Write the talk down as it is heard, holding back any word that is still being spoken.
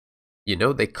You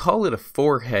know, they call it a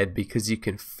forehead because you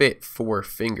can fit 4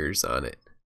 fingers on it.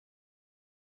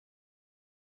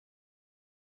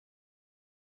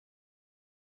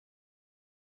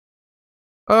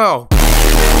 Oh!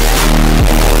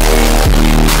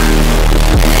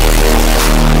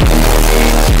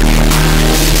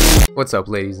 What's up,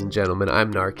 ladies and gentlemen? I'm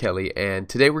Nar Kelly, and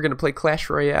today we're going to play Clash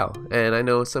Royale. And I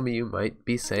know some of you might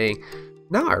be saying,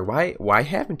 Nar, why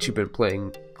haven't you been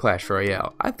playing Clash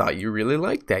Royale? I thought you really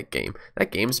liked that game.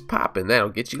 That game's poppin'. That'll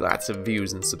get you lots of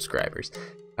views and subscribers.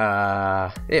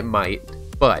 It might,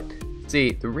 but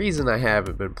see, the reason I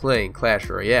haven't been playing Clash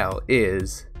Royale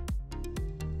is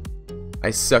I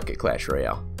suck at Clash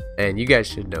Royale, and you guys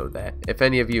should know that. If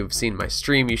any of you have seen my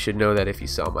stream, you should know that. If you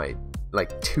saw my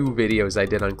like 2 videos I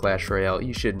did on Clash Royale,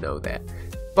 you should know that.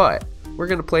 But we're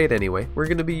gonna play it anyway. We're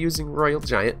gonna be using Royal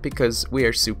Giant because we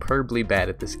are superbly bad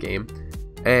at this game,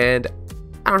 and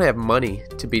I don't have money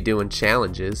to be doing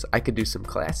challenges. I could do some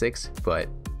classics, but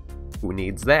who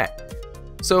needs that?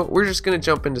 So we're just gonna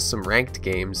jump into some ranked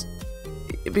games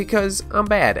because I'm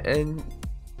bad, and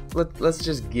let's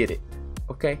just get it,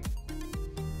 okay?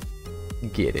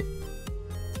 Get it.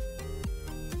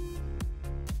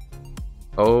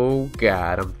 Oh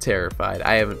god, I'm terrified.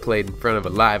 I haven't played in front of a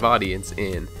live audience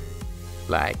in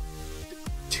like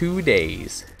 2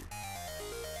 days.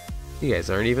 You guys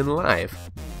aren't even live.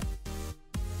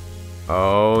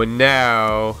 Oh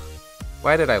no.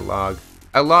 Why did I log?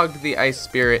 I logged the Ice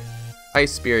Spirit.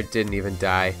 Ice Spirit didn't even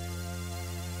die.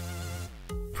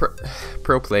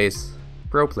 Pro plays.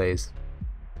 Pro plays.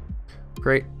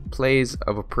 Plays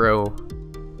of a pro.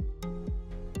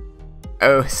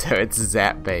 Oh, so it's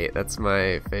Zap Bait. That's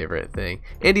my favorite thing.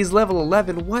 And he's level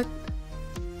 11. What?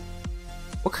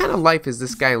 What kind of life is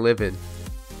this guy living?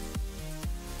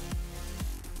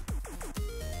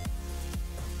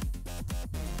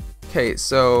 Okay,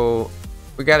 so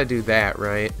we gotta do that,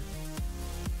 right?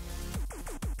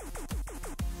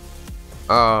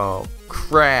 Oh,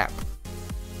 crap.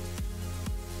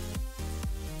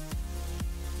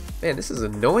 Man, this is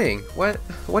annoying.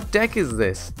 What deck is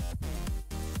this?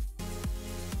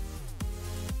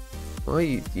 Well,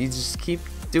 you just keep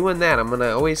doing that. I'm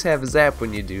gonna always have a zap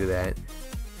when you do that.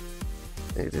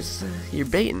 You're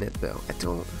baiting it though. I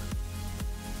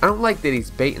don't like that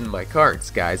he's baiting my cards,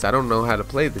 guys. I don't know how to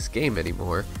play this game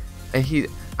anymore. And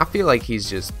I feel like he's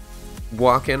just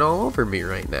walking all over me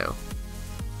right now.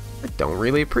 I don't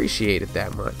really appreciate it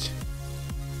that much.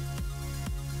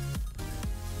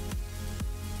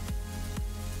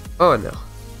 Oh no.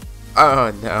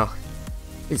 Oh no.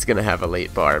 He's gonna have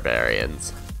elite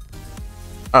barbarians.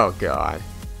 Oh god.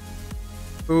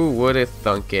 Who would have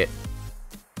thunk it?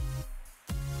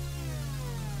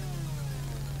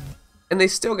 And they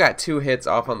still got 2 hits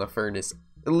off on the furnace.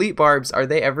 Elite barbs, are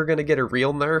they ever gonna get a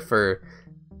real nerf, or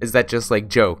is that just like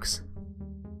jokes?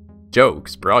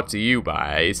 Jokes brought to you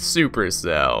by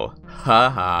Supercell.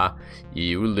 Haha,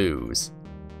 you lose.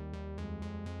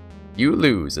 You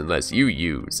lose unless you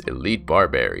use elite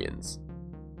barbarians.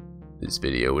 This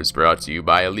video was brought to you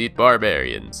by elite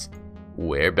barbarians.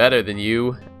 We're better than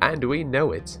you, and we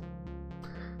know it.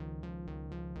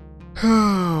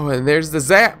 Oh, and there's the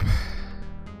zap.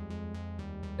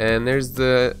 And there's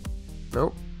the...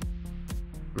 Nope.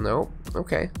 Nope.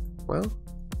 Okay. Well,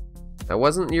 that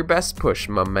wasn't your best push,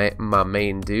 my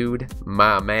main dude.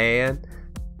 My man.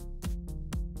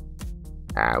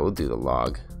 We'll do the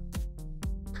log.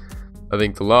 I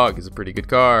think the log is a pretty good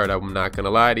card. I'm not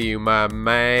gonna lie to you, my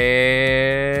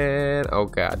man. Oh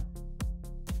god.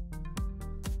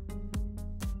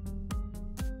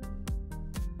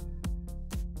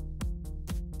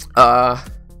 How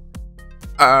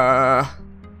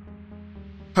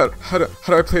do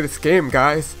I play this game,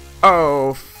 guys?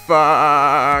 Oh,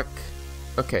 fuck.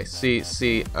 Okay, see,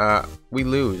 we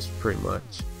lose, pretty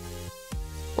much.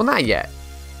 Well, not yet.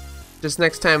 Just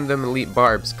next time them elite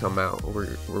barbs come out,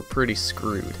 we're pretty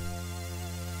screwed.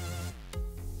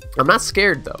 I'm not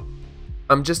scared, though.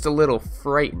 I'm just a little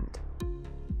frightened.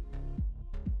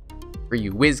 For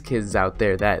you whiz kids out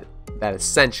there, that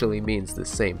essentially means the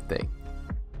same thing.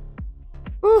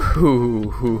 Ooh, hoo,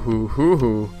 hoo, hoo,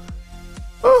 hoo.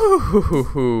 Ooh, hoo, hoo,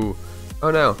 hoo.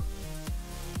 Oh no.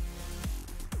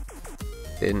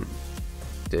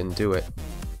 Didn't do it.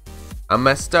 I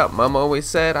messed up. Mom always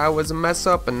said I was a mess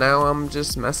up, and now I'm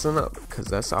just messing up because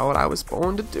that's all I was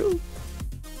born to do.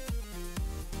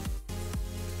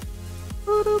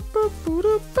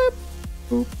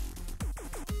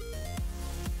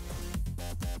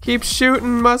 Keep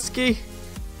shooting, Muskie.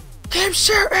 Keep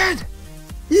shooting.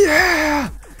 Yeah,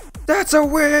 that's a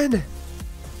win.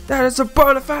 That is a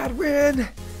bona fide win.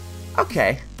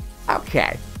 Okay.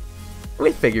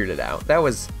 We figured it out. That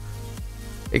was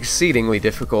exceedingly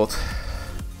difficult.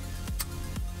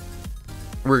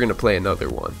 We're gonna play another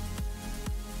one.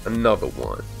 Another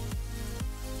one.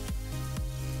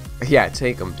 Yeah,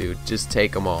 take them, dude. Just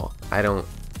take them all. I don't...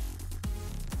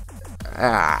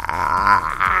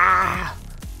 I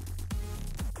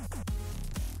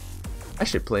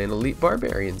should play an Elite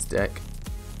Barbarians deck.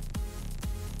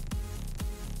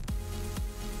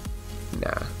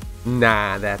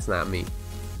 Nah, that's not me.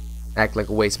 Act like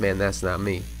a waste man, that's not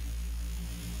me.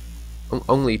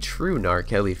 Only true Nar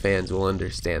Kelly fans will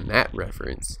understand that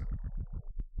reference.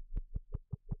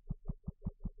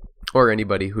 Or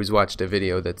anybody who's watched a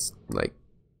video that's like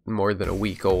more than a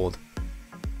week old.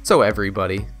 So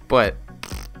everybody, but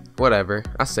whatever.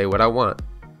 I say what I want.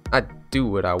 I do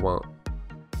what I want.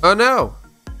 Oh no!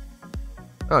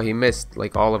 Oh, he missed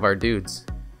like all of our dudes.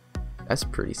 That's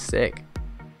pretty sick.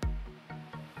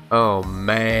 Oh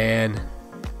man.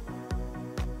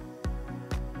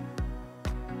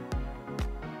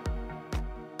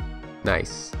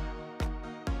 Nice.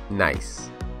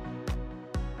 Nice.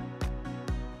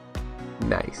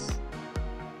 Nice.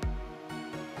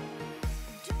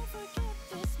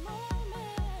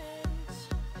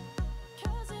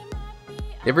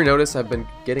 You ever notice I've been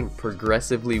getting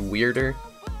progressively weirder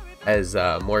as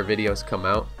more videos come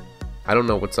out? I don't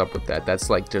know what's up with that.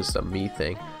 That's like just a me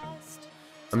thing.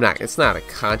 It's not a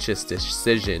conscious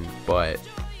decision, but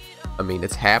I mean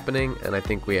it's happening and I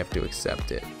think we have to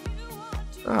accept it.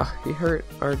 Ah, he hurt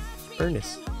our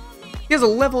furnace. He has a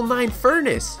level 9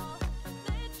 furnace!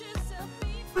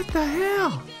 What the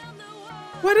hell?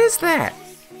 What is that?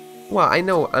 Well, I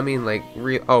know, I mean like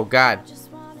real. Oh god.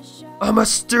 I'm a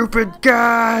stupid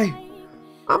guy!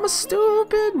 I'm a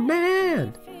stupid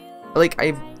man! Like,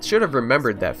 I should have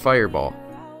remembered that fireball.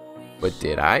 But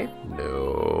did I?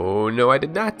 No, I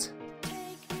did not.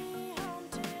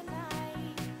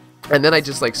 And then I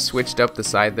just like switched up the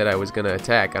side that I was gonna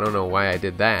attack. I don't know why I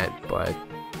did that, but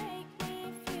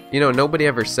you know, nobody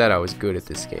ever said I was good at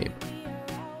this game.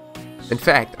 In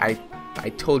fact, I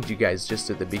told you guys just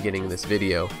at the beginning of this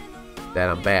video that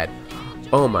I'm bad.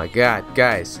 Oh my god,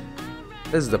 guys.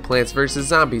 This is the Plants vs.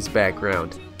 Zombies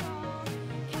background.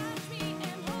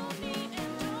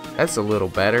 That's a little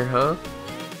better, huh?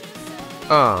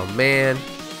 Oh man.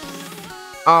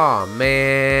 Oh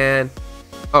man.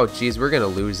 Oh geez, we're gonna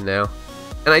lose now.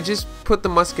 And I just put the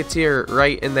Musketeer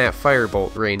right in that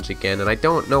firebolt range again, and I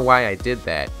don't know why I did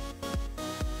that.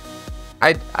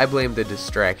 I blame the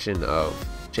distraction of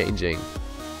changing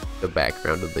the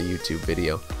background of the YouTube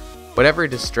video. Whatever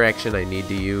distraction I need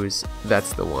to use,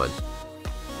 that's the one.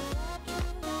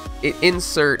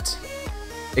 Insert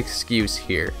excuse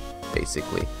here,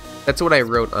 basically. That's what I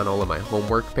wrote on all of my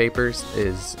homework papers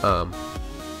is,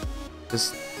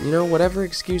 just, you know, whatever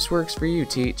excuse works for you,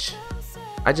 teach.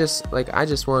 I just want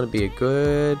to be a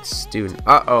good student.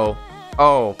 Uh-oh.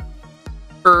 Oh.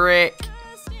 Frick.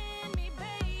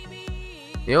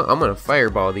 You know, I'm going to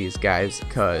fireball these guys,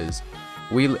 because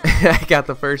I got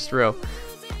the first row.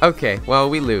 Okay,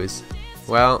 well, we lose.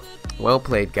 Well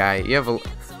played, guy. You have a...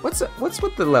 What's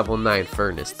with the level 9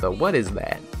 furnace, though? What is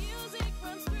that?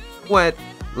 What?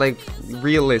 Like,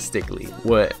 realistically,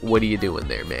 what are you doing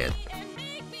there, man?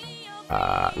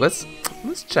 Let's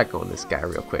check on this guy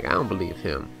real quick. I don't believe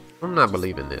him. I'm not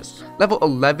believing this. Level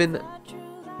 11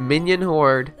 minion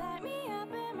horde,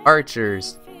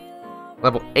 archers,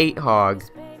 level 8 hog.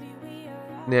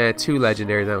 Nah, 2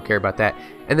 legendaries. I don't care about that.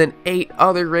 And then 8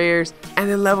 other rares, and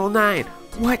then level 9.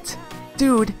 What,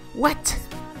 dude? What?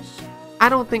 I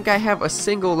don't think I have a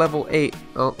single level 8.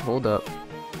 Oh, hold up.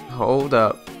 Hold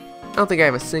up. I don't think I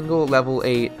have a single level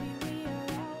 8.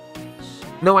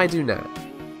 No, I do not.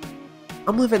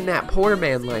 I'm living that poor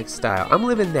man lifestyle. I'm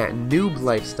living that noob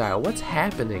lifestyle. What's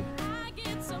happening?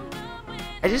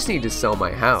 I just need to sell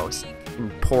my house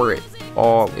and pour it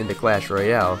all into Clash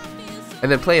Royale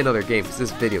and then play another game because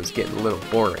this video is getting a little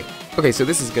boring. Okay, so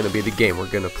this is going to be the game we're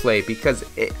going to play because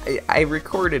I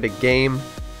recorded a game.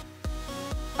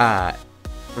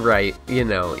 Right, you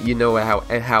know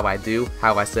how I do,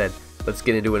 how I said, let's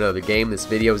get into another game, this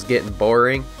video is getting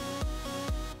boring.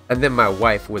 And then my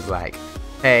wife was like,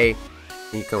 hey,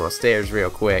 can you come upstairs real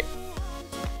quick?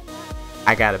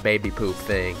 I got a baby poop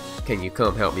thing. Can you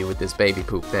come help me with this baby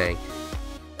poop thing?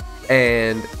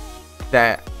 And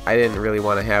that, I didn't really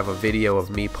want to have a video of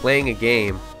me playing a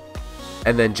game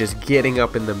and then just getting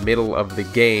up in the middle of the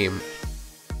game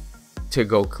to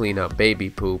go clean up baby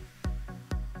poop.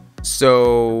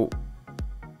 So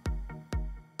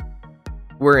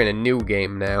we're in a new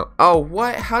game now. Oh,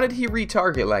 what? How did he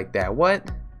retarget like that?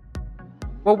 What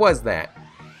was that?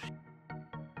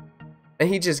 And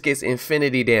he just gets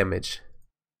infinity damage.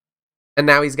 And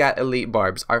now he's got Elite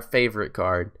Barbs, our favorite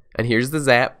card. And here's the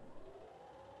Zap.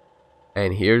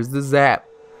 And here's the Zap.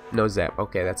 No Zap.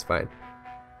 Okay, that's fine.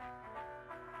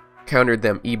 Countered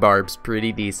them E-Barbs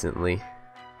pretty decently.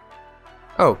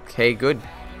 Okay, good.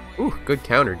 Ooh, good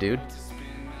counter, dude.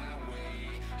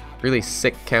 Really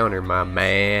sick counter, my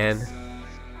man.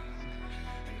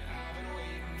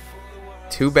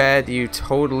 Too bad you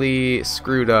totally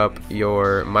screwed up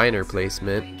your minor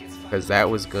placement, because that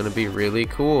was gonna be really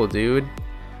cool, dude.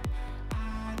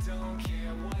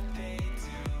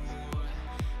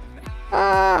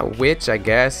 Which I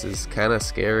guess is kind of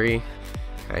scary,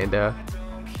 kinda.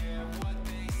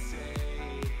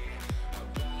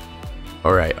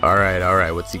 Alright,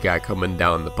 what's he got coming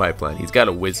down the pipeline? He's got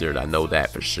a wizard, I know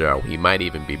that for sure. He might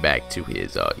even be back to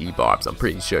his E-Barbs. I'm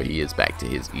pretty sure he is back to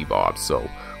his E-Barbs, so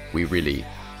we really,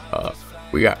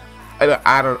 we got,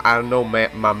 I don't know,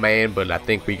 my man, but I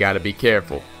think we gotta be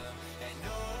careful.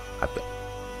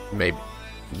 Maybe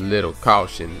little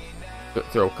caution,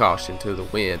 throw caution to the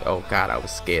wind. Oh God, I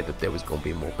was scared that there was gonna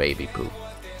be more baby poo,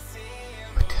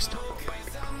 but there's no more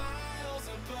baby poo.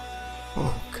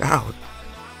 Oh God,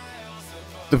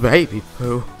 the baby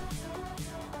poo.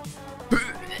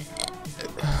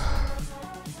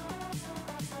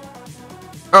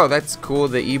 Oh, that's cool.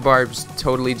 The E-Barbs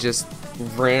totally just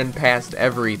ran past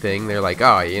everything. They're like,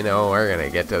 oh, you know, we're gonna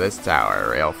get to this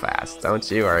tower real fast. Don't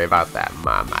you worry about that,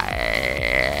 my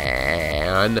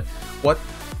man. What?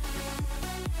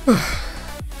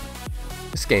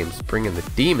 This game's bringing the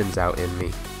demons out in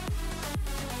me.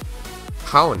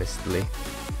 Honestly.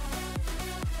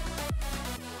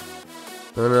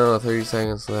 Oh no, 30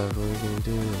 seconds left. What are we gonna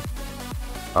do?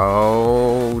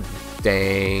 Oh,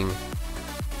 dang.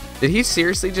 Did he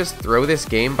seriously just throw this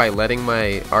game by letting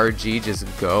my RG just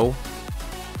go?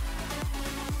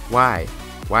 Why?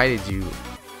 Why did you?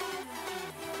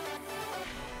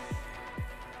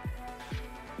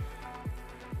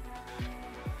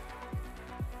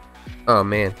 Oh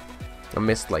man, I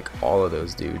missed like all of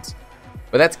those dudes.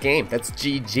 But that's game. That's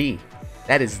GG.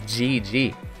 That is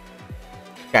GG.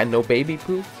 Got no baby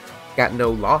poo. Got no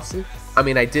losses. I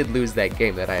mean, I did lose that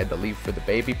game that I had to leave for the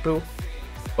baby poo.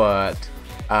 But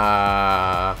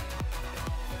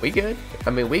we good. I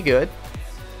mean, we good.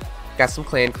 Got some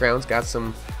clan crowns. Got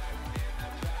some.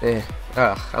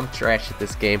 I'm trash at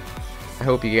this game. I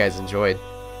hope you guys enjoyed.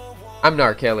 I'm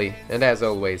Nar Kelly, and as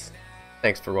always,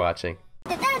 thanks for watching.